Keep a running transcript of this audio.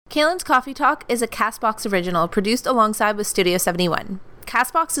Kaylin's Coffee Talk is a CastBox original produced alongside with Studio 71.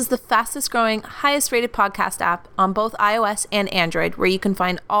 CastBox is the fastest growing, highest rated podcast app on both iOS and Android, where you can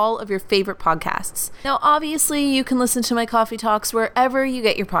find all of your favorite podcasts. Now, obviously, you can listen to my coffee talks wherever you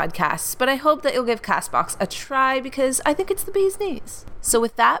get your podcasts, but I hope that you'll give CastBox a try because I think it's the bee's knees. So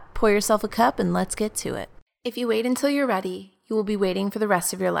with that, pour yourself a cup and let's get to it. If you wait until you're ready, you will be waiting for the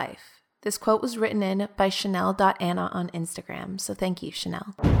rest of your life. This quote was written in by Chanel.Anna on Instagram, so thank you,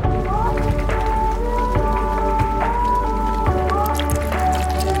 Chanel.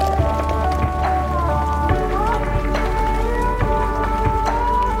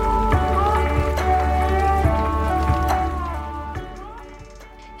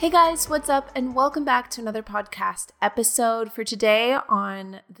 Hey guys, what's up? And welcome back to another podcast episode. For today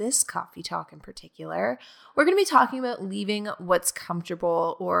on this coffee talk in particular, we're going to be talking about leaving what's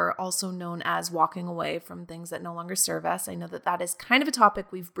comfortable, or also known as walking away from things that no longer serve us. I know that that is kind of a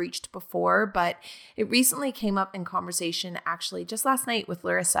topic we've breached before, but it recently came up in conversation actually just last night with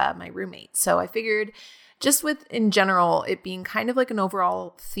Larissa, my roommate. So I figured, just with, in general, it being kind of like an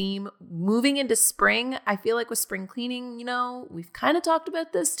overall theme moving into spring, I feel like with spring cleaning, we've kind of talked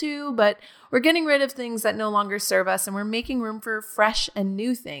about this too, but we're getting rid of things that no longer serve us and we're making room for fresh and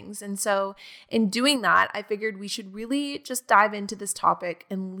new things. And so in doing that, I figured we should really just dive into this topic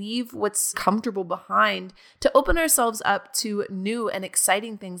and leave what's comfortable behind to open ourselves up to new and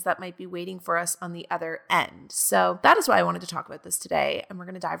exciting things that might be waiting for us on the other end. So that is why I wanted to talk about this today. And we're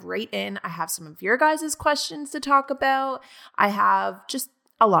going to dive right in. I have some of your guys' questions to talk about. I have just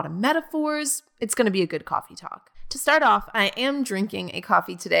a lot of metaphors. It's going to be a good coffee talk. To start off, I am drinking a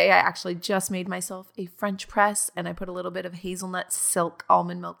coffee today. I actually just made myself a French press and I put a little bit of hazelnut silk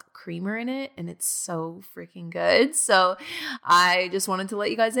almond milk creamer in it, and it's so freaking good. So I just wanted to let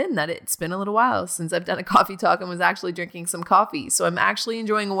you guys in that it's been a little while since I've done a coffee talk and was actually drinking some coffee. So I'm actually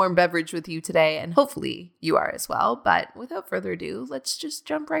enjoying a warm beverage with you today, and hopefully you are as well. But without further ado, let's just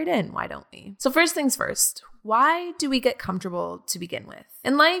jump right in. Why don't we? So first things first. Why do we get comfortable to begin with?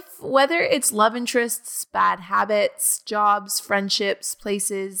 In life, whether it's love interests, bad habits, jobs, friendships,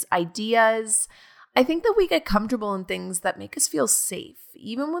 places, ideas, I think that we get comfortable in things that make us feel safe,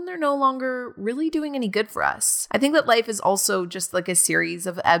 even when they're no longer really doing any good for us. I think that life is also just like a series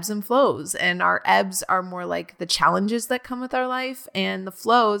of ebbs and flows, and our ebbs are more like the challenges that come with our life, and the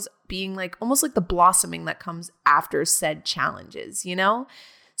flows being like almost like the blossoming that comes after said challenges,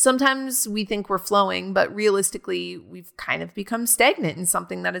 Sometimes we think we're flowing, but realistically, we've kind of become stagnant in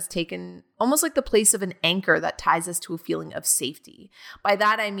something that has taken almost like the place of an anchor that ties us to a feeling of safety. By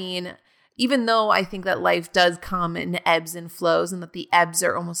that, I mean, even though I think that life does come in ebbs and flows, and that the ebbs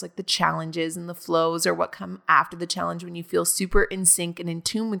are almost like the challenges and the flows are what come after the challenge when you feel super in sync and in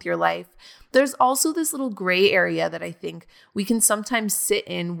tune with your life, there's also this little gray area that I think we can sometimes sit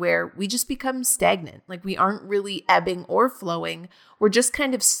in where we just become stagnant. Like we aren't really ebbing or flowing. We're just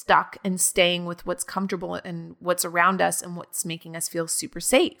kind of stuck and staying with what's comfortable and what's around us and what's making us feel super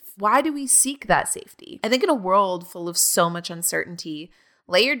safe. Why do we seek that safety? I think in a world full of so much uncertainty,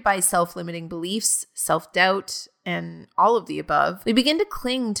 layered by self-limiting beliefs, self-doubt, and all of the above, we begin to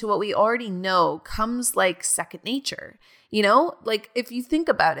cling to what we already know comes like second nature. Like if you think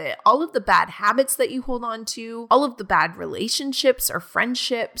about it, all of the bad habits that you hold on to, all of the bad relationships or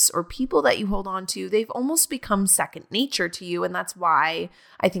friendships or people that you hold on to, they've almost become second nature to you. And that's why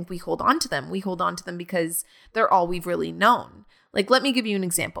I think we hold on to them. We hold on to them because they're all we've really known. Like, let me give you an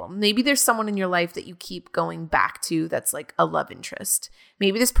example. Maybe there's someone in your life that you keep going back to that's like a love interest.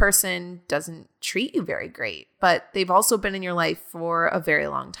 Maybe this person doesn't treat you very great, but they've also been in your life for a very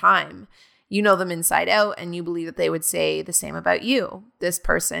long time. You know them inside out, and you believe that they would say the same about you. This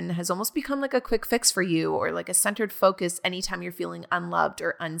person has almost become like a quick fix for you, or like a centered focus anytime you're feeling unloved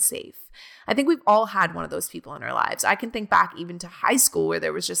or unsafe. I think we've all had one of those people in our lives. I can think back even to high school where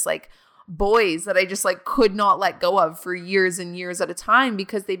there was just like boys that I just like could not let go of for years and years at a time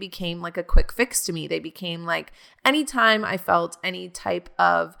because they became like a quick fix to me. They became like anytime I felt any type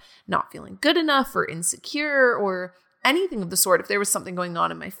of not feeling good enough or insecure or anything of the sort, if there was something going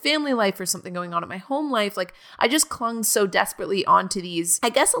on in my family life or something going on in my home life, like I just clung so desperately onto these,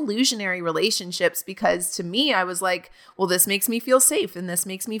 I guess, illusionary relationships because to me, I was like, well, this makes me feel safe and this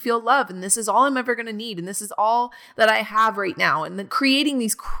makes me feel love and this is all I'm ever going to need and this is all that I have right now. And then creating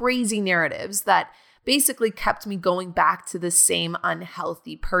these crazy narratives that basically kept me going back to the same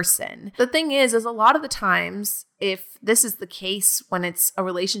unhealthy person. The thing is a lot of the times, if this is the case when it's a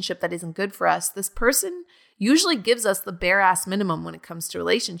relationship that isn't good for us, this person usually gives us the bare ass minimum when it comes to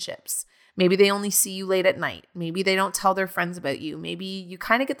relationships. Maybe they only see you late at night. Maybe they don't tell their friends about you. Maybe you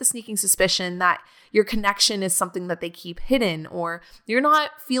kind of get the sneaking suspicion that your connection is something that they keep hidden, or you're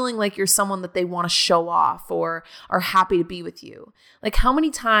not feeling like you're someone that they want to show off or are happy to be with you. Like, how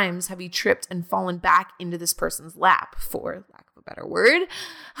many times have you tripped and fallen back into this person's lap, for lack of a better word?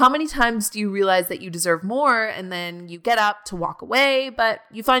 How many times do you realize that you deserve more and then you get up to walk away, but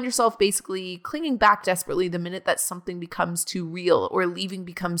you find yourself basically clinging back desperately the minute that something becomes too real or leaving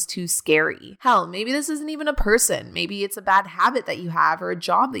becomes too scary? Hell, maybe this isn't even a person. Maybe it's a bad habit that you have, or a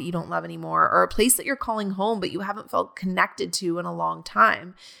job that you don't love anymore, or a place that you're calling home but you haven't felt connected to in a long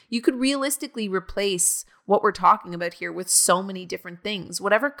time. You could realistically replace what we're talking about here with so many different things.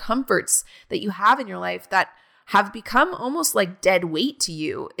 Whatever comforts that you have in your life that have become almost like dead weight to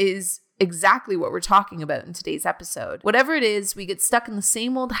you is exactly what we're talking about in today's episode. Whatever it is, we get stuck in the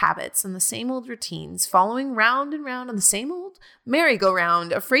same old habits and the same old routines, following round and round on the same old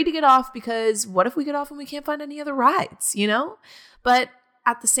merry-go-round, afraid to get off because what if we get off and we can't find any other rides, But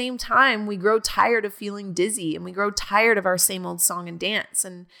at the same time, we grow tired of feeling dizzy and we grow tired of our same old song and dance.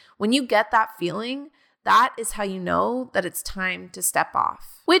 And when you get that feeling, that is how you know that it's time to step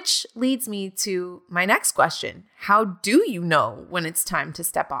off. Which leads me to my next question. How do you know when it's time to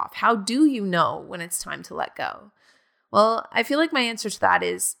step off? How do you know when it's time to let go? Well, I feel like my answer to that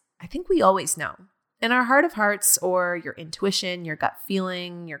is, I think we always know. In our heart of hearts, or your intuition, your gut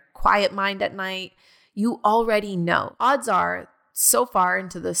feeling, your quiet mind at night, you already know. Odds are, so far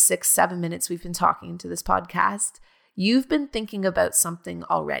into the 6-7 minutes we've been talking to this podcast, you've been thinking about something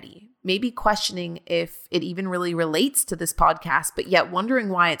already, maybe questioning if it even really relates to this podcast, but yet wondering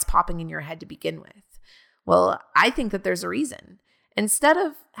why it's popping in your head to begin with. Well, I think that there's a reason. Instead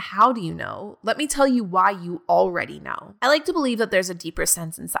of how do you know, let me tell you why you already know. I like to believe that there's a deeper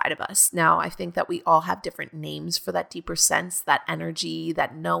sense inside of us. Now, I think that we all have different names for that deeper sense, that energy,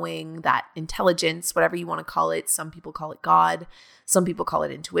 that knowing, that intelligence, whatever you want to call it. Some people call it God. Some people call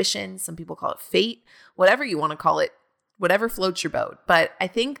it intuition. Some people call it fate. Whatever you want to call it, whatever floats your boat. But I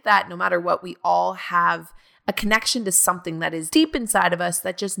think that no matter what, we all have a connection to something that is deep inside of us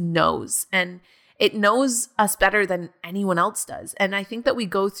that just knows. And it knows us better than anyone else does. And I think that we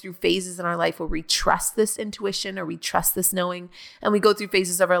go through phases in our life where we trust this intuition or we trust this knowing. And we go through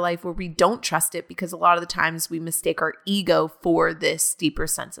phases of our life where we don't trust it because a lot of the times we mistake our ego for this deeper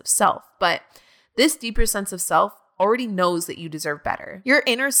sense of self. But this deeper sense of self already knows that you deserve better. Your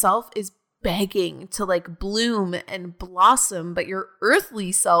inner self is begging to bloom and blossom, but your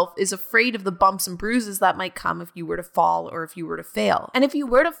earthly self is afraid of the bumps and bruises that might come if you were to fall or if you were to fail. And if you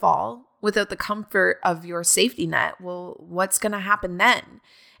were to fall without the comfort of your safety net, well, what's going to happen then?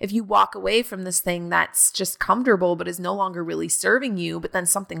 If you walk away from this thing that's just comfortable but is no longer really serving you, but then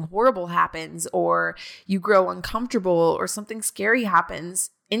something horrible happens or you grow uncomfortable or something scary happens,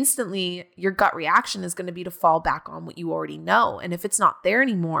 instantly your gut reaction is going to be to fall back on what you already know. And if it's not there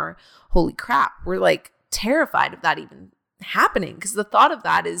anymore, holy crap, we're terrified of that even happening, because the thought of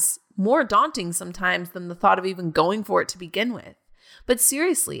that is more daunting sometimes than the thought of even going for it to begin with. But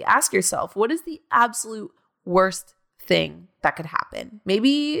seriously, ask yourself, what is the absolute worst thing that could happen?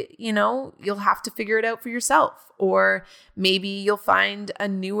 Maybe, you'll have to figure it out for yourself, or maybe you'll find a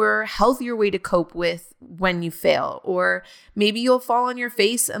newer, healthier way to cope with when you fail, or maybe you'll fall on your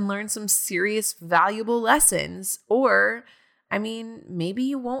face and learn some serious, valuable lessons, or, maybe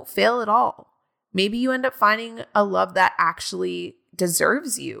you won't fail at all. Maybe you end up finding a love that actually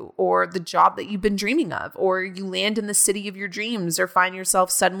deserves you, or the job that you've been dreaming of, or you land in the city of your dreams, or find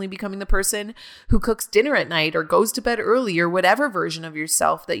yourself suddenly becoming the person who cooks dinner at night or goes to bed early, or whatever version of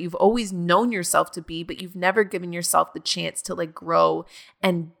yourself that you've always known yourself to be, but you've never given yourself the chance to grow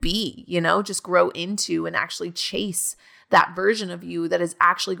and be, just grow into and actually chase that version of you that is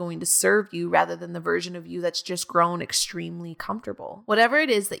actually going to serve you rather than the version of you that's just grown extremely comfortable. Whatever it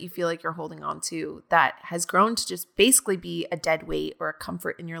is that you feel like you're holding on to that has grown to just basically be a dead weight or a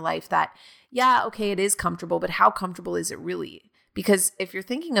comfort in your life that, yeah, okay, it is comfortable, but how comfortable is it really? Because if you're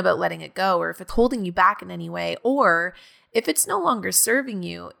thinking about letting it go, or if it's holding you back in any way, or if it's no longer serving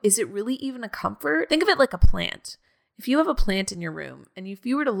you, is it really even a comfort? Think of it like a plant. If you have a plant in your room and if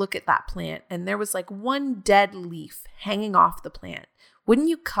you were to look at that plant and there was one dead leaf hanging off the plant, wouldn't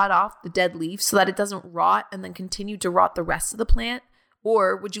you cut off the dead leaf so that it doesn't rot and then continue to rot the rest of the plant?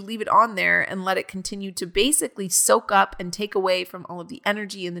 Or would you leave it on there and let it continue to basically soak up and take away from all of the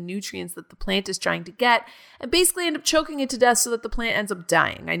energy and the nutrients that the plant is trying to get and basically end up choking it to death so that the plant ends up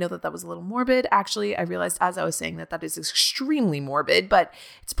dying? I know that was a little morbid. Actually, I realized as I was saying that is extremely morbid, but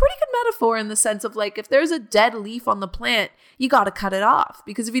it's a pretty good metaphor in the sense of if there's a dead leaf on the plant, you got to cut it off,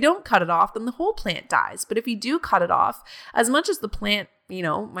 because if you don't cut it off, then the whole plant dies. But if you do cut it off, as much as the plant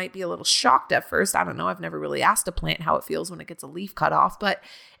might be a little shocked at first. I don't know. I've never really asked a plant how it feels when it gets a leaf cut off, but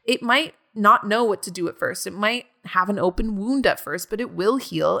it might not know what to do at first. It might have an open wound at first, but it will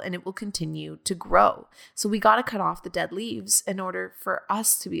heal and it will continue to grow. So we got to cut off the dead leaves in order for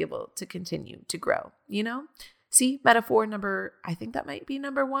us to be able to continue to grow, See, metaphor I think that might be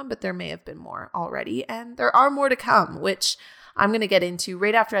number 1, but there may have been more already. And there are more to come, which I'm going to get into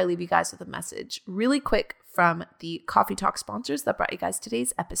right after I leave you guys with a message really quick from the Coffee Talk sponsors that brought you guys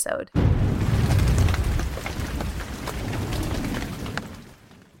today's episode.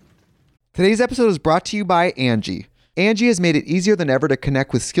 Today's episode is brought to you by Angie. Angie has made it easier than ever to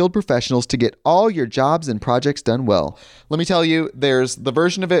connect with skilled professionals to get all your jobs and projects done well. Let me tell you, there's the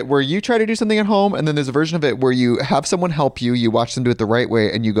version of it where you try to do something at home, and then there's a version of it where you have someone help you, you watch them do it the right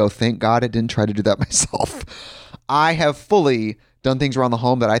way, and you go, thank God I didn't try to do that myself. I have fully done things around the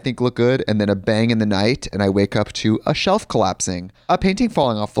home that I think look good, and then a bang in the night, and I wake up to a shelf collapsing, a painting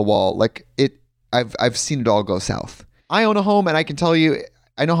falling off the wall. I've seen it all go south. I own a home, and I can tell you,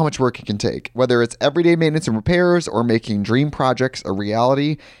 I know how much work it can take. Whether it's everyday maintenance and repairs or making dream projects a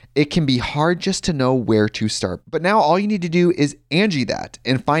reality, it can be hard just to know where to start. But now all you need to do is Angie that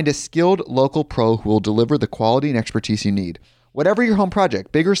and find a skilled local pro who will deliver the quality and expertise you need. Whatever your home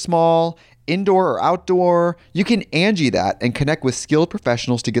project, big or small, indoor or outdoor, you can Angie that and connect with skilled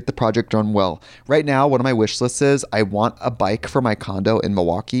professionals to get the project done well. Right now, one of my wish lists is I want a bike for my condo in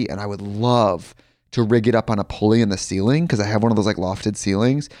Milwaukee, and I would love to rig it up on a pulley in the ceiling because I have one of those lofted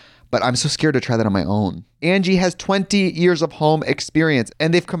ceilings, but I'm so scared to try that on my own. Angie has 20 years of home experience,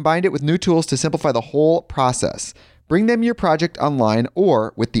 and they've combined it with new tools to simplify the whole process. Bring them your project online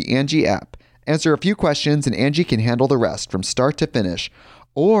or with the Angie app. Answer a few questions and Angie can handle the rest from start to finish,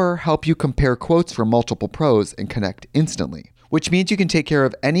 or help you compare quotes from multiple pros and connect instantly, which means you can take care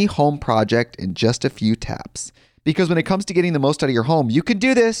of any home project in just a few taps. Because when it comes to getting the most out of your home, you can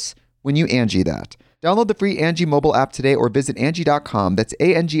do this when you Angie that. Download the free Angie mobile app today or visit Angie.com. That's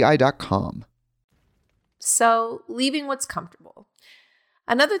ANGI.com. So, leaving what's comfortable.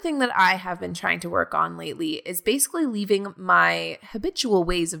 Another thing that I have been trying to work on lately is basically leaving my habitual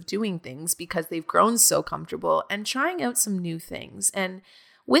ways of doing things because they've grown so comfortable and trying out some new things. And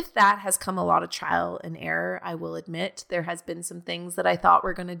with that has come a lot of trial and error, I will admit. There has been some things that I thought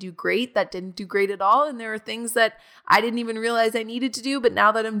were going to do great that didn't do great at all. And there are things that I didn't even realize I needed to do, but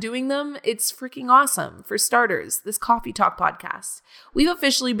now that I'm doing them, it's freaking awesome. For starters, this Coffee Talk podcast. We've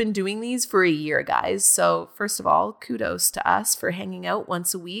officially been doing these for a year, guys. So first of all, kudos to us for hanging out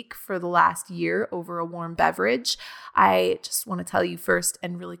once a week for the last year over a warm beverage. I just want to tell you first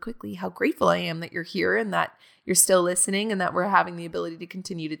and really quickly how grateful I am that you're here and that you're still listening and that we're having the ability to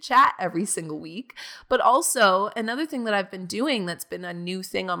continue to chat every single week. But also another thing that I've been doing that's been a new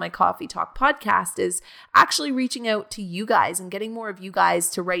thing on my Coffee Talk podcast is actually reaching out to you guys and getting more of you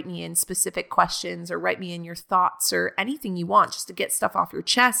guys to write me in specific questions or write me in your thoughts or anything you want just to get stuff off your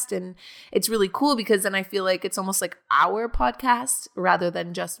chest. And it's really cool because then I feel like it's almost like our podcast rather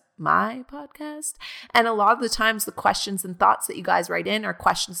than just my podcast. And a lot of the times the questions and thoughts that you guys write in are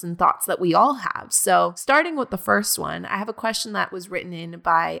questions and thoughts that we all have. So starting with the first one, I have a question that was written in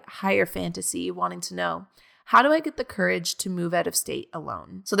by Higher Fantasy wanting to know, how do I get the courage to move out of state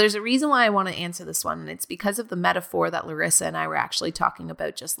alone? So there's a reason why I want to answer this one, and it's because of the metaphor that Larissa and I were actually talking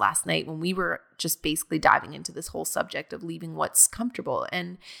about just last night when we were just basically diving into this whole subject of leaving what's comfortable.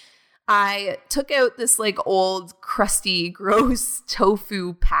 And I took out this old crusty gross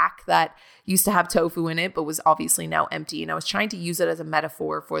tofu pack that used to have tofu in it but was obviously now empty, and I was trying to use it as a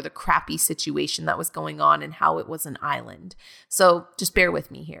metaphor for the crappy situation that was going on and how it was an island. So just bear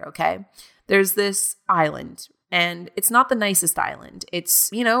with me here, okay? There's this island and it's not the nicest island. It's,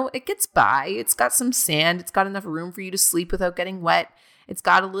 it gets by. It's got some sand. It's got enough room for you to sleep without getting wet. It's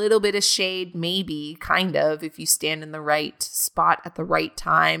got a little bit of shade, maybe, kind of, if you stand in the right spot at the right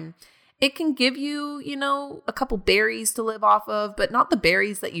time. It can give you, a couple berries to live off of, but not the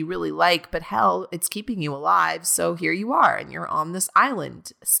berries that you really like. But hell, it's keeping you alive. So here you are, and you're on this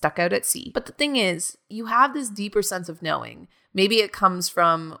island, stuck out at sea. But the thing is, you have this deeper sense of knowing. Maybe it comes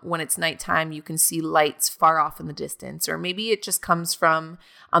from when it's nighttime, you can see lights far off in the distance. Or maybe it just comes from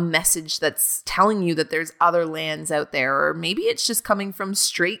a message that's telling you that there's other lands out there. Or maybe it's just coming from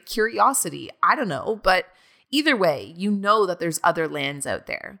straight curiosity. I don't know. But either way, you know that there's other lands out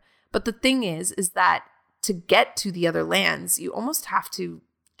there. But the thing is that to get to the other lands, you almost have to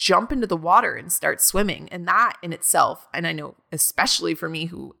jump into the water and start swimming. And that in itself, and I know especially for me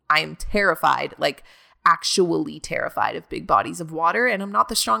who I am terrified, actually terrified of big bodies of water, and I'm not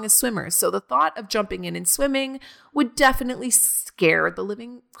the strongest swimmer. So the thought of jumping in and swimming would definitely scare the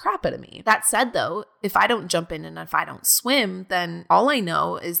living crap out of me. That said, though, if I don't jump in and if I don't swim, then all I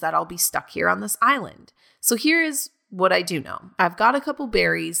know is that I'll be stuck here on this island. So here's what I do know. I've got a couple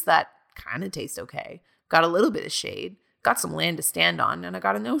berries that kind of taste okay, got a little bit of shade, got some land to stand on, and I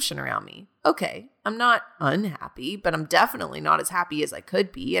got an ocean around me. Okay, I'm not unhappy, but I'm definitely not as happy as I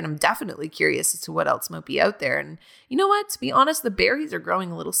could be, and I'm definitely curious as to what else might be out there. And you know what? To be honest, the berries are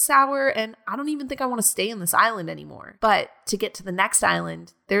growing a little sour, and I don't even think I want to stay on this island anymore. But to get to the next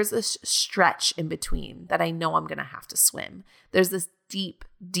island, there's this stretch in between that I know I'm going to have to swim. There's this deep,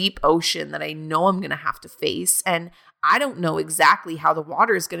 deep ocean that I know I'm going to have to face, and I don't know exactly how the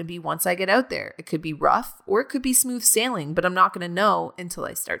water is going to be once I get out there. It could be rough or it could be smooth sailing, but I'm not going to know until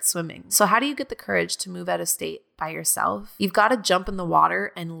I start swimming. So how do you get the courage to move out of state by yourself? You've got to jump in the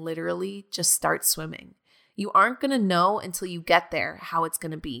water and literally just start swimming. You aren't going to know until you get there how it's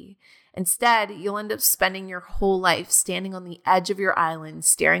going to be. Instead, you'll end up spending your whole life standing on the edge of your island,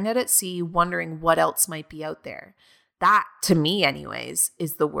 staring out at sea, wondering what else might be out there. That, to me anyways,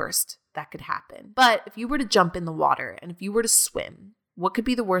 is the worst that could happen. But if you were to jump in the water and if you were to swim, what could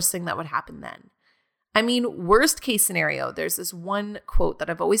be the worst thing that would happen then? I mean, worst case scenario, there's this one quote that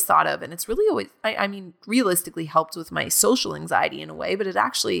I've always thought of, and it's really always, realistically helped with my social anxiety in a way, but it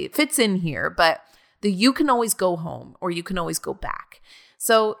actually fits in here. But you can always go home or you can always go back.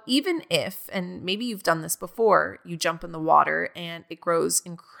 So even if, and maybe you've done this before, you jump in the water and it grows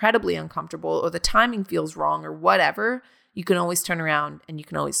incredibly uncomfortable or the timing feels wrong or whatever, you can always turn around and you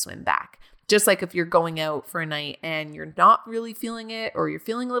can always swim back. Just like if you're going out for a night and you're not really feeling it, or you're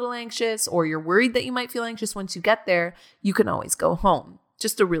feeling a little anxious, or you're worried that you might feel anxious once you get there, you can always go home.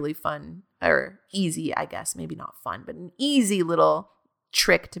 Just a really fun or easy, I guess, maybe not fun, but an easy little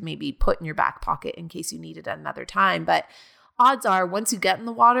trick to maybe put in your back pocket in case you need it at another time. But odds are once you get in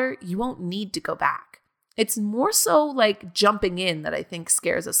the water, you won't need to go back. It's more so like jumping in that I think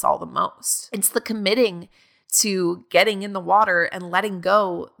scares us all the most. It's the committing to getting in the water and letting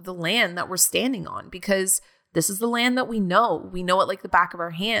go the land that we're standing on, because this is the land that we know. We know it like the back of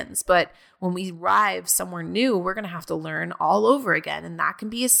our hands. But when we arrive somewhere new, we're going to have to learn all over again. And that can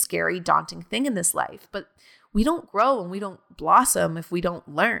be a scary, daunting thing in this life. But we don't grow and we don't blossom if we don't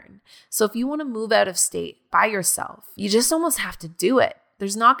learn. So if you want to move out of state by yourself, you just almost have to do it.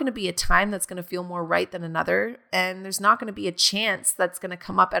 There's not going to be a time that's going to feel more right than another. And there's not going to be a chance that's going to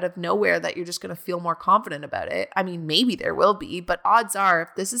come up out of nowhere that you're just going to feel more confident about it. I mean, maybe there will be, but odds are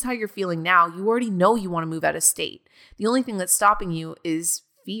if this is how you're feeling now, you already know you want to move out of state. The only thing that's stopping you is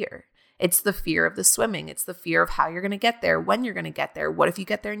fear. It's the fear of the swimming. It's the fear of how you're going to get there, when you're going to get there. What if you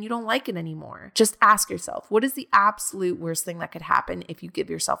get there and you don't like it anymore? Just ask yourself, what is the absolute worst thing that could happen if you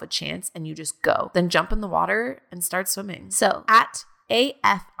give yourself a chance and you just go? Then jump in the water and start swimming. So at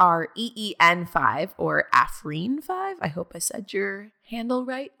AFREEN5 or Afreen5, I hope I said your handle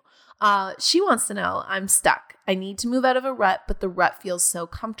right. She wants to know, I'm stuck. I need to move out of a rut, but the rut feels so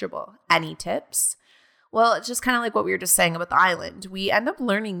comfortable. Any tips? Well, it's just kind of like what we were just saying about the island. We end up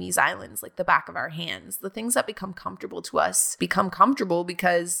learning these islands like the back of our hands. The things that become comfortable to us become comfortable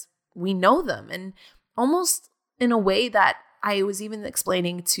because we know them. And almost in a way that I was even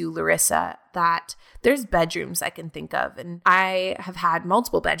explaining to Larissa that there's bedrooms I can think of. And I have had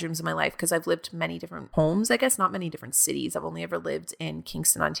multiple bedrooms in my life because I've lived many different homes, I guess, not many different cities. I've only ever lived in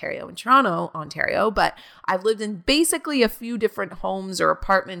Kingston, Ontario and Toronto, Ontario, but I've lived in basically a few different homes or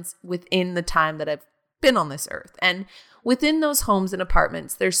apartments within the time that I've been on this earth. And within those homes and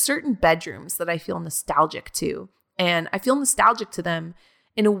apartments, there's certain bedrooms that I feel nostalgic to. And I feel nostalgic to them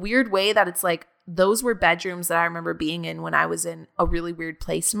in a weird way that it's like, those were bedrooms that I remember being in when I was in a really weird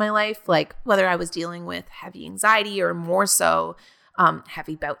place in my life, like whether I was dealing with heavy anxiety or more so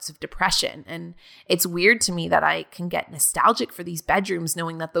heavy bouts of depression. And it's weird to me that I can get nostalgic for these bedrooms,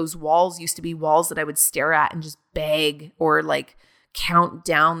 knowing that those walls used to be walls that I would stare at and just beg or like count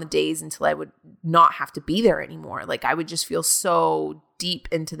down the days until I would not have to be there anymore. Like I would just feel so deep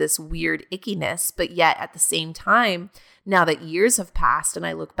into this weird ickiness, but yet at the same time, now that years have passed and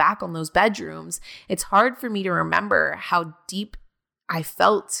I look back on those bedrooms, it's hard for me to remember how deep I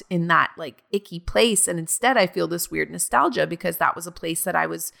felt in that like icky place. And instead I feel this weird nostalgia because that was a place that I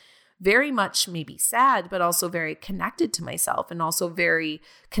was very much maybe sad, but also very connected to myself and also very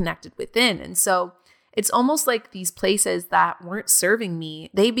connected within. And so it's almost like these places that weren't serving me,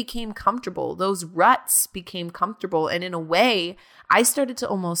 they became comfortable. Those ruts became comfortable. And in a way, I started to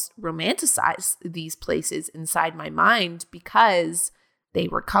almost romanticize these places inside my mind because they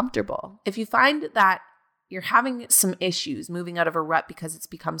were comfortable. If you find that you're having some issues moving out of a rut because it's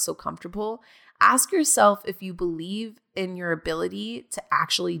become so comfortable, ask yourself if you believe in your ability to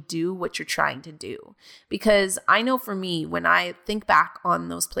actually do what you're trying to do. Because I know for me, when I think back on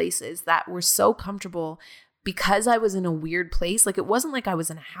those places that were so comfortable, because I was in a weird place, like it wasn't like I was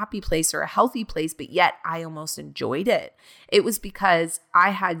in a happy place or a healthy place, but yet I almost enjoyed it. It was because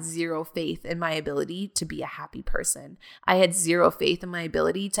I had zero faith in my ability to be a happy person. I had zero faith in my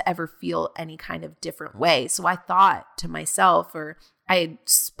ability to ever feel any kind of different way. So I thought to myself, or I had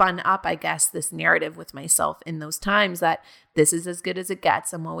spun up, I guess, this narrative with myself in those times that this is as good as it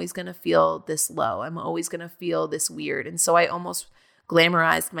gets. I'm always going to feel this low. I'm always going to feel this weird. And so I almost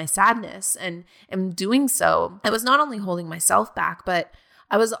glamorized my sadness. And in doing so, I was not only holding myself back, but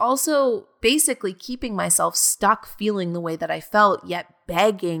I was also basically keeping myself stuck feeling the way that I felt, yet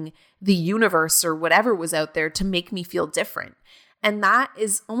begging the universe or whatever was out there to make me feel different. And that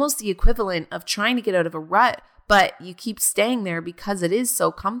is almost the equivalent of trying to get out of a rut, but you keep staying there because it is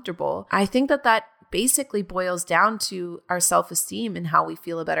so comfortable. I think that basically boils down to our self-esteem and how we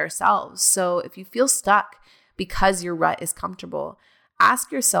feel about ourselves. So if you feel stuck because your rut is comfortable,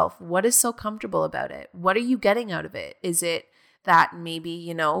 ask yourself, what is so comfortable about it? What are you getting out of it? Is it that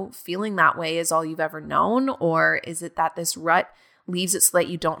maybe, feeling that way is all you've ever known? Or is it that this rut leaves it so that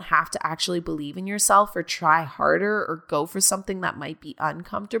you don't have to actually believe in yourself or try harder or go for something that might be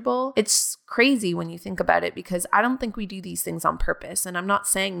uncomfortable? It's crazy when you think about it, because I don't think we do these things on purpose. And I'm not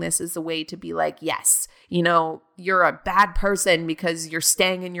saying this as a way to be like, yes, you're a bad person because you're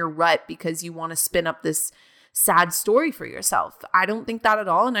staying in your rut because you want to spin up this sad story for yourself. I don't think that at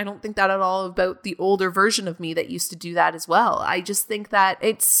all. And I don't think that at all about the older version of me that used to do that as well. I just think that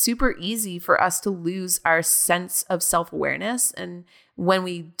it's super easy for us to lose our sense of self-awareness. And when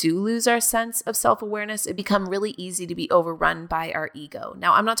we do lose our sense of self-awareness, it becomes really easy to be overrun by our ego.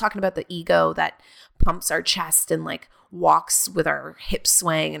 Now, I'm not talking about the ego that pumps our chest and like walks with our hips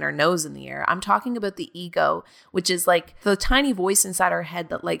swaying and our nose in the air. I'm talking about the ego, which is like the tiny voice inside our head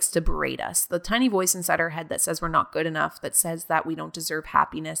that likes to berate us, the tiny voice inside our head that says we're not good enough, that says that we don't deserve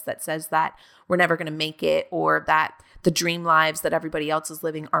happiness, that says that we're never going to make it, or that the dream lives that everybody else is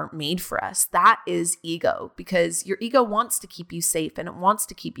living aren't made for us. That is ego, because your ego wants to keep you safe and it wants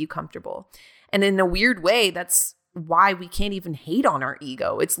to keep you comfortable. And in a weird way, that's why we can't even hate on our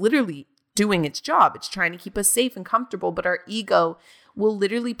ego. It's literally doing its job. It's trying to keep us safe and comfortable, but our ego will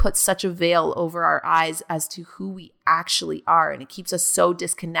literally put such a veil over our eyes as to who we actually are. And it keeps us so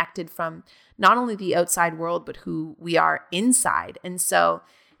disconnected from not only the outside world, but who we are inside. And so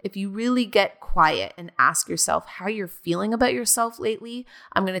if you really get quiet and ask yourself how you're feeling about yourself lately,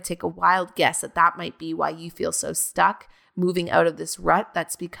 I'm going to take a wild guess that might be why you feel so stuck moving out of this rut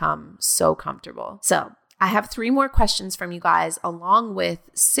that's become so comfortable. So I have 3 more questions from you guys, along with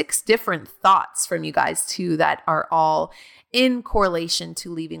 6 different thoughts from you guys too, that are all in correlation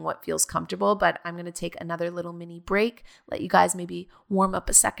to leaving what feels comfortable. But I'm going to take another little mini break, let you guys maybe warm up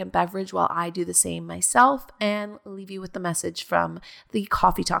a second beverage while I do the same myself, and leave you with the message from the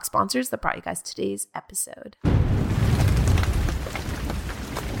Coffee Talk sponsors that brought you guys today's episode.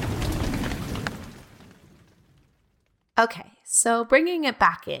 Okay, so bringing it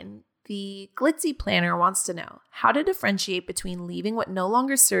back in, the Glitzy Planner wants to know how to differentiate between leaving what no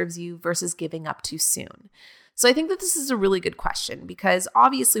longer serves you versus giving up too soon. So I think that this is a really good question, because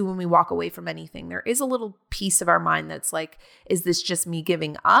obviously when we walk away from anything, there is a little piece of our mind that's like, is this just me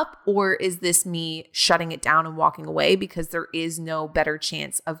giving up, or is this me shutting it down and walking away because there is no better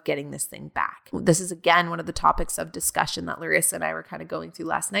chance of getting this thing back? This is again one of the topics of discussion that Larissa and I were kind of going through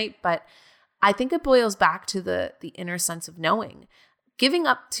last night, but I think it boils back to the inner sense of knowing. Giving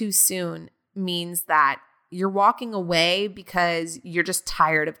up too soon means that you're walking away because you're just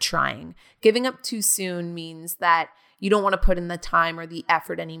tired of trying. Giving up too soon means that you don't want to put in the time or the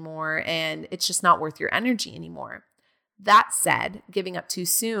effort anymore, and it's just not worth your energy anymore. That said, giving up too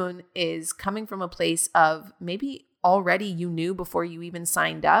soon is coming from a place of maybe already you knew before you even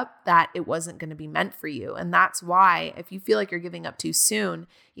signed up that it wasn't going to be meant for you. And that's why if you feel like you're giving up too soon,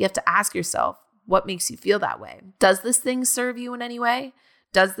 you have to ask yourself, what makes you feel that way? Does this thing serve you in any way?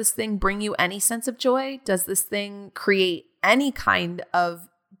 Does this thing bring you any sense of joy? Does this thing create any kind of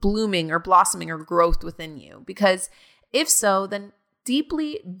blooming or blossoming or growth within you? Because if so, then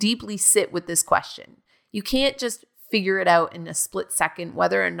deeply, deeply sit with this question. You can't just figure it out in a split second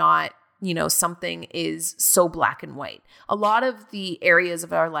whether or not something is so black and white. A lot of the areas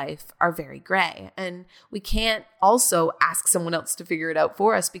of our life are very gray, and we can't also ask someone else to figure it out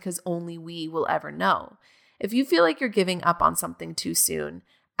for us because only we will ever know. If you feel like you're giving up on something too soon,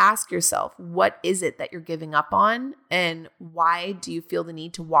 ask yourself, what is it that you're giving up on? And why do you feel the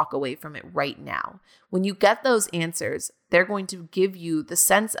need to walk away from it right now? When you get those answers, they're going to give you the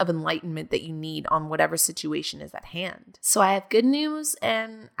sense of enlightenment that you need on whatever situation is at hand. So I have good news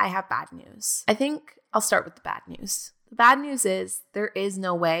and I have bad news. I think I'll start with the bad news. The bad news is there is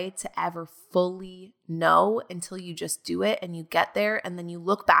no way to ever fully know until you just do it and you get there and then you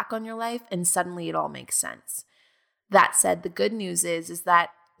look back on your life and suddenly it all makes sense. That said, the good news is that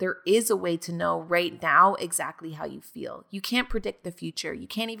there is a way to know right now exactly how you feel. You can't predict the future. You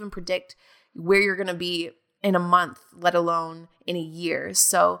can't even predict where you're going to be in a month, let alone in a year.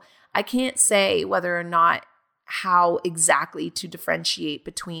 So I can't say whether or not how exactly to differentiate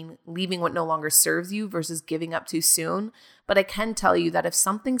between leaving what no longer serves you versus giving up too soon. But I can tell you that if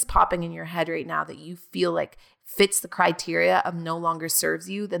something's popping in your head right now that you feel like fits the criteria of no longer serves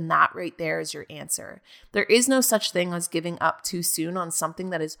you, then that right there is your answer. There is no such thing as giving up too soon on something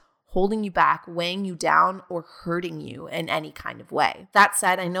that is holding you back, weighing you down, or hurting you in any kind of way. That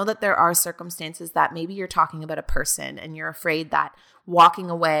said, I know that there are circumstances that maybe you're talking about a person and you're afraid that walking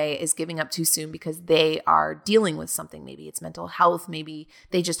away is giving up too soon because they are dealing with something. Maybe it's mental health. Maybe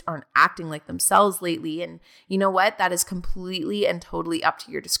they just aren't acting like themselves lately. And you know what? That is completely and totally up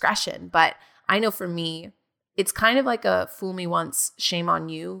to your discretion. But I know for me, it's kind of like a fool me once, shame on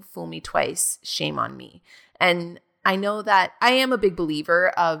you, fool me twice, shame on me. And I know that I am a big believer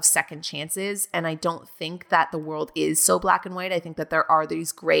of second chances, and I don't think that the world is so black and white. I think that there are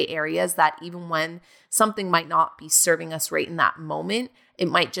these gray areas that even when something might not be serving us right in that moment, it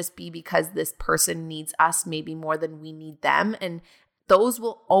might just be because this person needs us maybe more than we need them. And those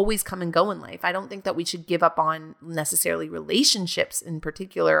will always come and go in life. I don't think that we should give up on necessarily relationships in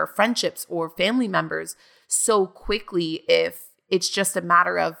particular, or friendships or family members so quickly if it's just a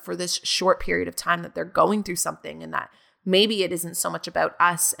matter of for this short period of time that they're going through something and that maybe it isn't so much about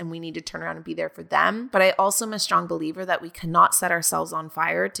us and we need to turn around and be there for them. But I also am a strong believer that we cannot set ourselves on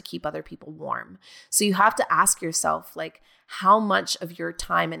fire to keep other people warm. So you have to ask yourself, like, how much of your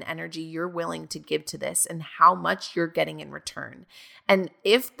time and energy you're willing to give to this and how much you're getting in return. And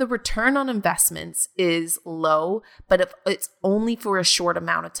if the return on investments is low, but if it's only for a short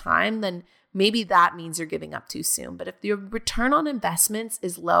amount of time, then maybe that means you're giving up too soon. But if your return on investments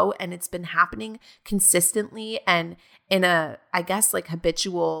is low and it's been happening consistently and in a, I guess, like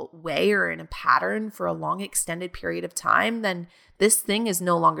habitual way or in a pattern for a long extended period of time, then this thing is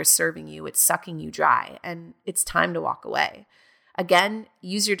no longer serving you. It's sucking you dry and it's time to walk away. Again,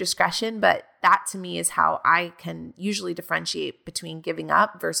 use your discretion, but that to me is how I can usually differentiate between giving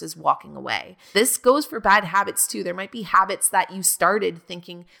up versus walking away. This goes for bad habits too. There might be habits that you started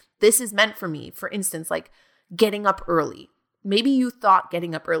thinking, this is meant for me. For instance, like getting up early. Maybe you thought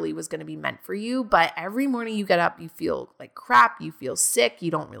getting up early was going to be meant for you, but every morning you get up, you feel like crap, you feel sick, you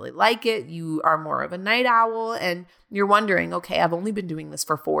don't really like it, you are more of a night owl, and you're wondering, okay, I've only been doing this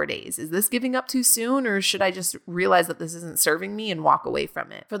for 4 days. Is this giving up too soon, or should I just realize that this isn't serving me and walk away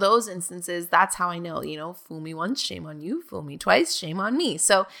from it? For those instances, that's how I know, fool me once, shame on you, fool me twice, shame on me.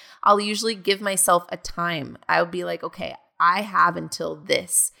 So I'll usually give myself a time. I'll be like, okay, I have until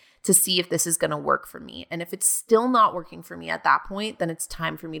this to see if this is going to work for me. And if it's still not working for me at that point, then it's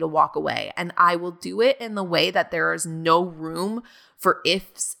time for me to walk away. And I will do it in the way that there is no room for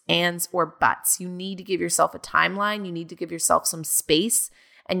ifs, ands, or buts. You need to give yourself a timeline. You need to give yourself some space,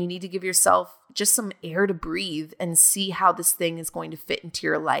 and you need to give yourself just some air to breathe and see how this thing is going to fit into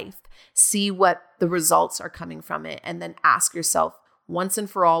your life. See what the results are coming from it. And then ask yourself once and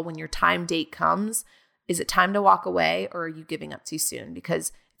for all, when your time date comes, is it time to walk away, or are you giving up too soon?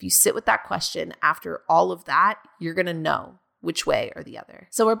 Because if you sit with that question after all of that, you're going to know which way or the other.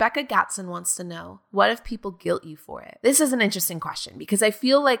 So Rebecca Gatson wants to know, what if people guilt you for it? This is an interesting question because I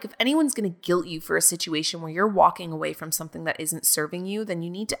feel like if anyone's going to guilt you for a situation where you're walking away from something that isn't serving you, then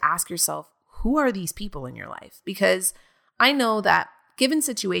you need to ask yourself, who are these people in your life? Because I know that given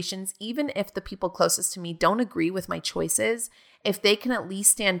situations, even if the people closest to me don't agree with my choices, if they can at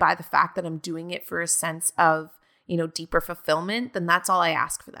least stand by the fact that I'm doing it for a sense of deeper fulfillment, then that's all I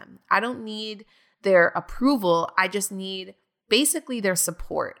ask for them. I don't need their approval. I just need basically their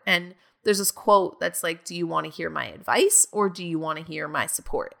support. And there's this quote that's like, do you want to hear my advice or do you want to hear my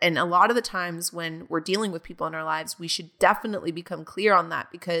support? And a lot of the times when we're dealing with people in our lives, we should definitely become clear on that,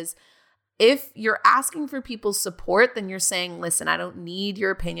 because if you're asking for people's support, then you're saying, listen, I don't need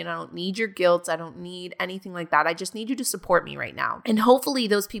your opinion. I don't need your guilt. I don't need anything like that. I just need you to support me right now. And hopefully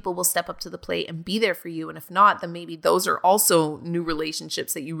those people will step up to the plate and be there for you. And if not, then maybe those are also new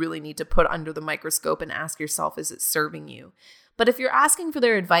relationships that you really need to put under the microscope and ask yourself, is it serving you? But if you're asking for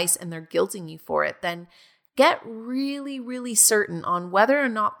their advice and they're guilting you for it, then Get really, really certain on whether or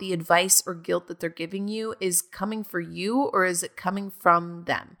not the advice or guilt that they're giving you is coming for you or is it coming from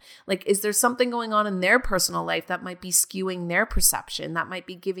them? Like, is there something going on in their personal life that might be skewing their perception, that might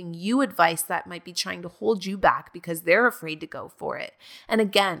be giving you advice that might be trying to hold you back because they're afraid to go for it? And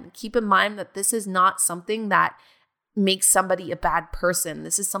again, keep in mind that this is not something that makes somebody a bad person.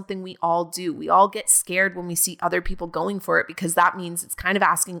 This is something we all do. We all get scared when we see other people going for it because that means it's kind of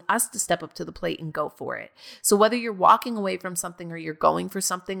asking us to step up to the plate and go for it. So whether you're walking away from something or you're going for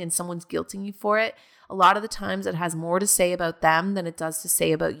something and someone's guilting you for it, a lot of the times it has more to say about them than it does to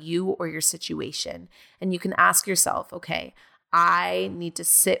say about you or your situation. And you can ask yourself, okay, I need to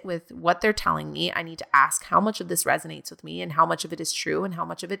sit with what they're telling me. I need to ask how much of this resonates with me and how much of it is true and how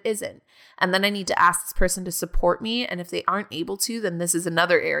much of it isn't. And then I need to ask this person to support me. And if they aren't able to, then this is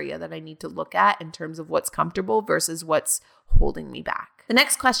another area that I need to look at in terms of what's comfortable versus what's holding me back. The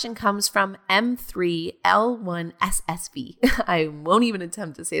next question comes from M3L1SSV. I won't even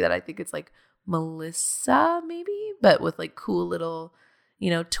attempt to say that. I think it's like Melissa maybe, but with like cool little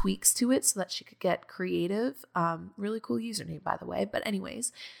tweaks to it so that she could get creative. Really cool username, by the way. But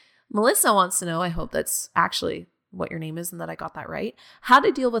anyways, Melissa wants to know, I hope that's actually what your name is and that I got that right, how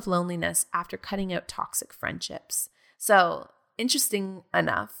to deal with loneliness after cutting out toxic friendships. So interesting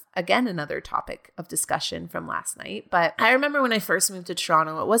enough, again, another topic of discussion from last night. But I remember when I first moved to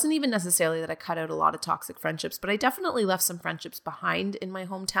Toronto, it wasn't even necessarily that I cut out a lot of toxic friendships, but I definitely left some friendships behind in my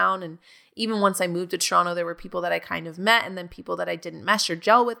hometown. And even once I moved to Toronto, there were people that I kind of met and then people that I didn't mesh or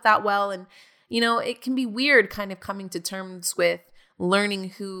gel with that well. And, it can be weird kind of coming to terms with learning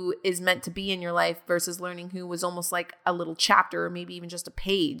who is meant to be in your life versus learning who was almost like a little chapter or maybe even just a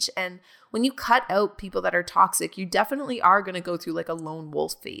page. And when you cut out people that are toxic, you definitely are going to go through like a lone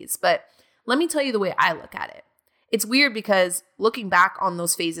wolf phase. But let me tell you the way I look at it. It's weird because looking back on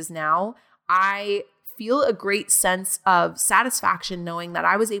those phases now, I feel a great sense of satisfaction knowing that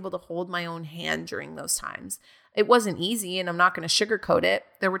I was able to hold my own hand during those times. It wasn't easy, and I'm not going to sugarcoat it.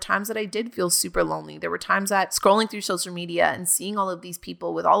 There were times that I did feel super lonely. There were times that scrolling through social media and seeing all of these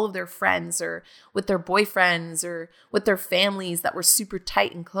people with all of their friends or with their boyfriends or with their families that were super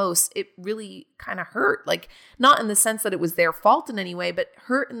tight and close, it really kind of hurt. Like, not in the sense that it was their fault in any way, but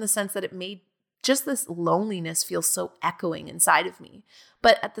hurt in the sense that it made just this loneliness feel so echoing inside of me.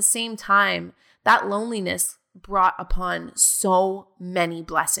 But at the same time, that loneliness brought upon so many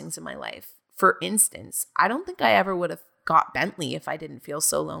blessings in my life. For instance, I don't think I ever would have got Bentley if I didn't feel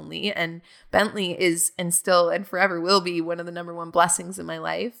so lonely. And Bentley is and still and forever will be one of the number one blessings in my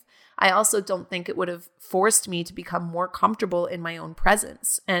life. I also don't think it would have forced me to become more comfortable in my own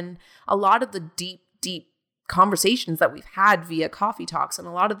presence. And a lot of the deep conversations that we've had via coffee talks and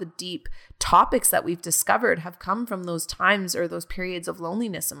a lot of the deep topics that we've discovered have come from those times or those periods of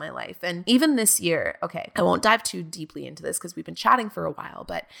loneliness in my life. And even this year, okay, I won't dive too deeply into this because we've been chatting for a while,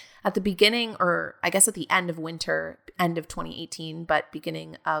 but at the beginning, or I guess at the end of winter, end of 2018, but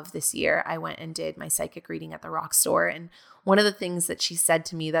beginning of this year, I went and did my psychic reading at the Rock Store. And one of the things that she said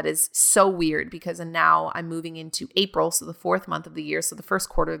to me that is so weird because now I'm moving into April, so the fourth month of the year, so the first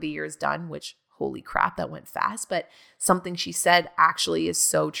quarter of the year is done, which holy crap, that went fast. But something she said actually is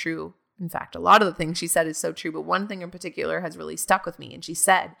so true. In fact, a lot of the things she said is so true, but one thing in particular has really stuck with me. And she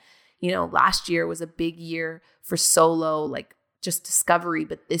said, last year was a big year for solo, like just discovery,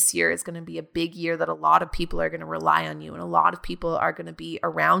 but this year is going to be a big year that a lot of people are going to rely on you and a lot of people are going to be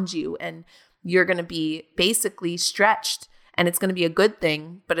around you and you're going to be basically stretched and it's going to be a good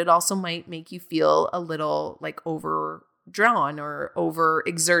thing, but it also might make you feel a little like overdrawn or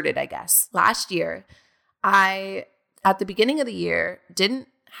overexerted, I guess. Last year, at the beginning of the year, didn't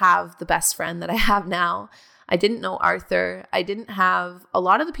have the best friend that I have now. I didn't know Arthur. I didn't have a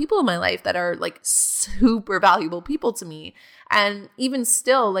lot of the people in my life that are like super valuable people to me. And even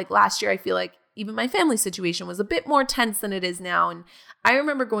still, like last year, I feel like even my family situation was a bit more tense than it is now. And I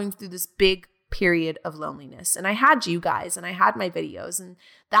remember going through this big period of loneliness. And I had you guys and I had my videos and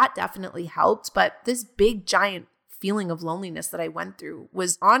that definitely helped. But this big giant feeling of loneliness that I went through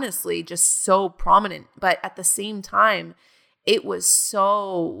was honestly just so prominent. But at the same time, it was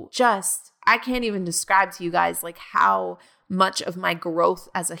so just, I can't even describe to you guys like how much of my growth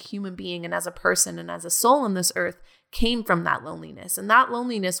as a human being and as a person and as a soul on this earth came from that loneliness. And that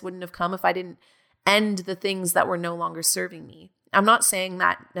loneliness wouldn't have come if I didn't end the things that were no longer serving me. I'm not saying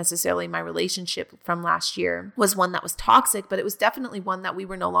that necessarily my relationship from last year was one that was toxic, but it was definitely one that we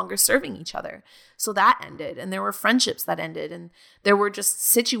were no longer serving each other. So that ended, and there were friendships that ended, and there were just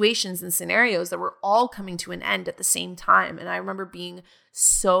situations and scenarios that were all coming to an end at the same time. And I remember being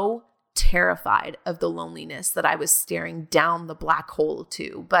so terrified of the loneliness that I was staring down the black hole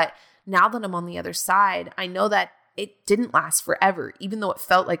to. But now that I'm on the other side, I know that it didn't last forever, even though it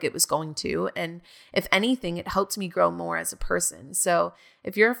felt like it was going to. And if anything, it helped me grow more as a person. So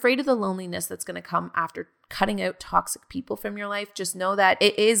if you're afraid of the loneliness that's going to come after cutting out toxic people from your life, just know that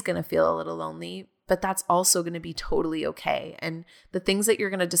it is going to feel a little lonely, but that's also going to be totally okay. And the things that you're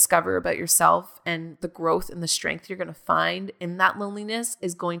going to discover about yourself and the growth and the strength you're going to find in that loneliness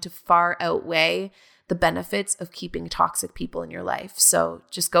is going to far outweigh the benefits of keeping toxic people in your life. So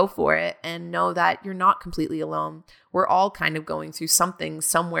just go for it and know that you're not completely alone. We're all kind of going through something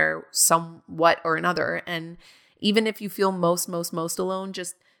somewhere, somewhat or another. And even if you feel most alone,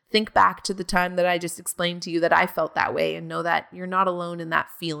 just think back to the time that I just explained to you that I felt that way and know that you're not alone in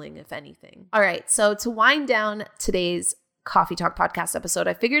that feeling, if anything. All right. So to wind down today's Coffee Talk podcast episode,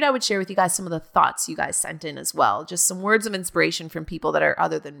 I figured I would share with you guys some of the thoughts you guys sent in as well. Just some words of inspiration from people that are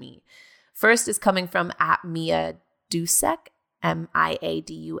other than me. First is coming from @Mia Dusek, MIADUSEK,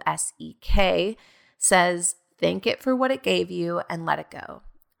 says, thank it for what it gave you and let it go.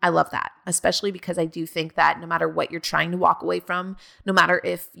 I love that, especially because I do think that no matter what you're trying to walk away from, no matter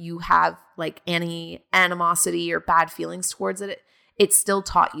if you have like any animosity or bad feelings towards it, it still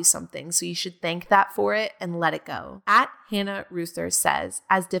taught you something. So you should thank that for it and let it go. @Hannah Ruther says,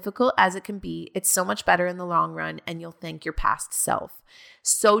 as difficult as it can be, it's so much better in the long run and you'll thank your past self.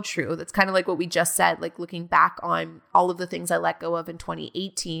 So true. That's kind of like what we just said, like looking back on all of the things I let go of in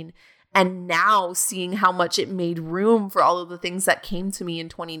 2018 and now seeing how much it made room for all of the things that came to me in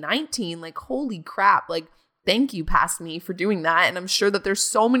 2019, like, holy crap, like, thank you, past me, for doing that. And I'm sure that there's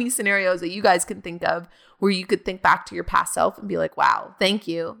so many scenarios that you guys can think of where you could think back to your past self and be like, wow, thank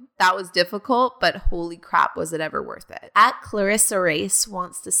you. That was difficult, but holy crap, was it ever worth it? @Clarissa Race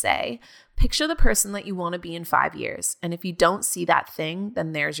wants to say, picture the person that you want to be in 5 years. And if you don't see that thing,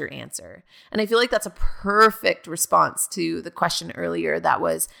 then there's your answer. And I feel like that's a perfect response to the question earlier that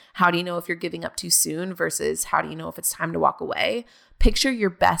was, how do you know if you're giving up too soon versus how do you know if it's time to walk away? Picture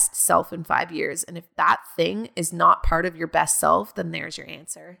your best self in 5 years. And if that thing is not part of your best self, then there's your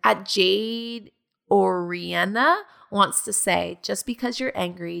answer. @Jade Oriana wants to say, just because you're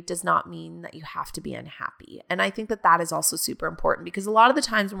angry does not mean that you have to be unhappy. And I think that that is also super important because a lot of the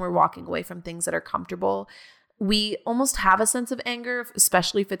times when we're walking away from things that are comfortable, we almost have a sense of anger,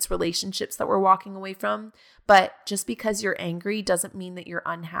 especially if it's relationships that we're walking away from. But just because you're angry doesn't mean that you're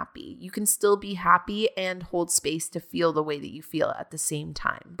unhappy. You can still be happy and hold space to feel the way that you feel at the same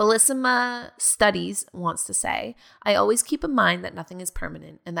time. Bellissima Studies wants to say, I always keep in mind that nothing is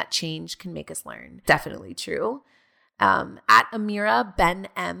permanent and that change can make us learn. Definitely true. @Amira Ben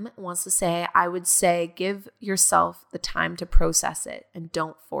M wants to say, I would say give yourself the time to process it and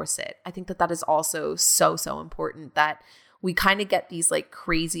don't force it. I think that that is also so important, that we kind of get these like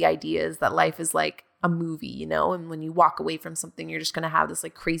crazy ideas that life is like a movie, you know, and when you walk away from something, you're just going to have this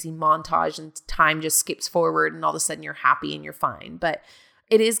like crazy montage and time just skips forward and all of a sudden you're happy and you're fine. But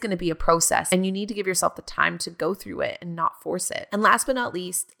it is going to be a process and you need to give yourself the time to go through it and not force it. And last but not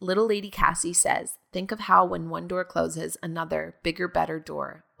least, Little Lady Cassie says, think of how when one door closes, another bigger, better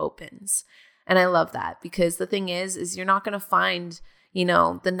door opens. And I love that because the thing is you're not going to find, you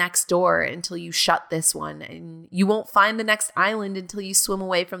know, the next door until you shut this one, and you won't find the next island until you swim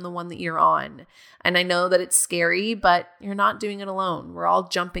away from the one that you're on. And I know that it's scary, but you're not doing it alone. We're all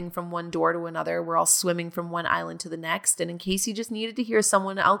jumping from one door to another. We're all swimming from one island to the next. And in case you just needed to hear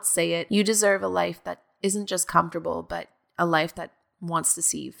someone else say it, you deserve a life that isn't just comfortable, but a life that wants to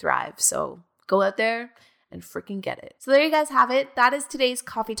see you thrive. So go out there and freaking get it. So there you guys have it. That is today's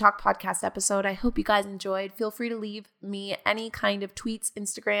Coffee Talk podcast episode. I hope you guys enjoyed. Feel free to leave me any kind of tweets,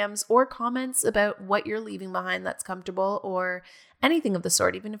 Instagrams, or comments about what you're leaving behind that's comfortable or anything of the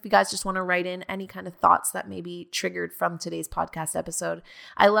sort. Even if you guys just want to write in any kind of thoughts that may be triggered from today's podcast episode.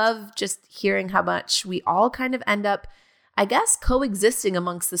 I love just hearing how much we all kind of end up, I guess, coexisting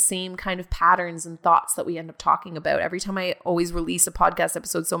amongst the same kind of patterns and thoughts that we end up talking about. Every time I always release a podcast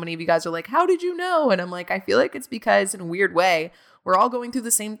episode, so many of you guys are like, how did you know? And I'm like, I feel like it's because in a weird way, we're all going through the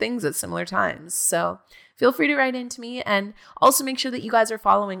same things at similar times. So feel free to write in to me, and also make sure that you guys are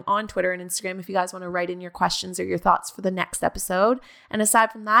following on Twitter and Instagram if you guys want to write in your questions or your thoughts for the next episode. And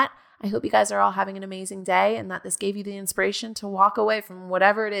aside from that, I hope you guys are all having an amazing day and that this gave you the inspiration to walk away from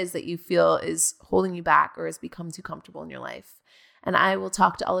whatever it is that you feel is holding you back or has become too comfortable in your life. And I will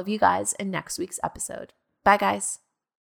talk to all of you guys in next week's episode. Bye, guys.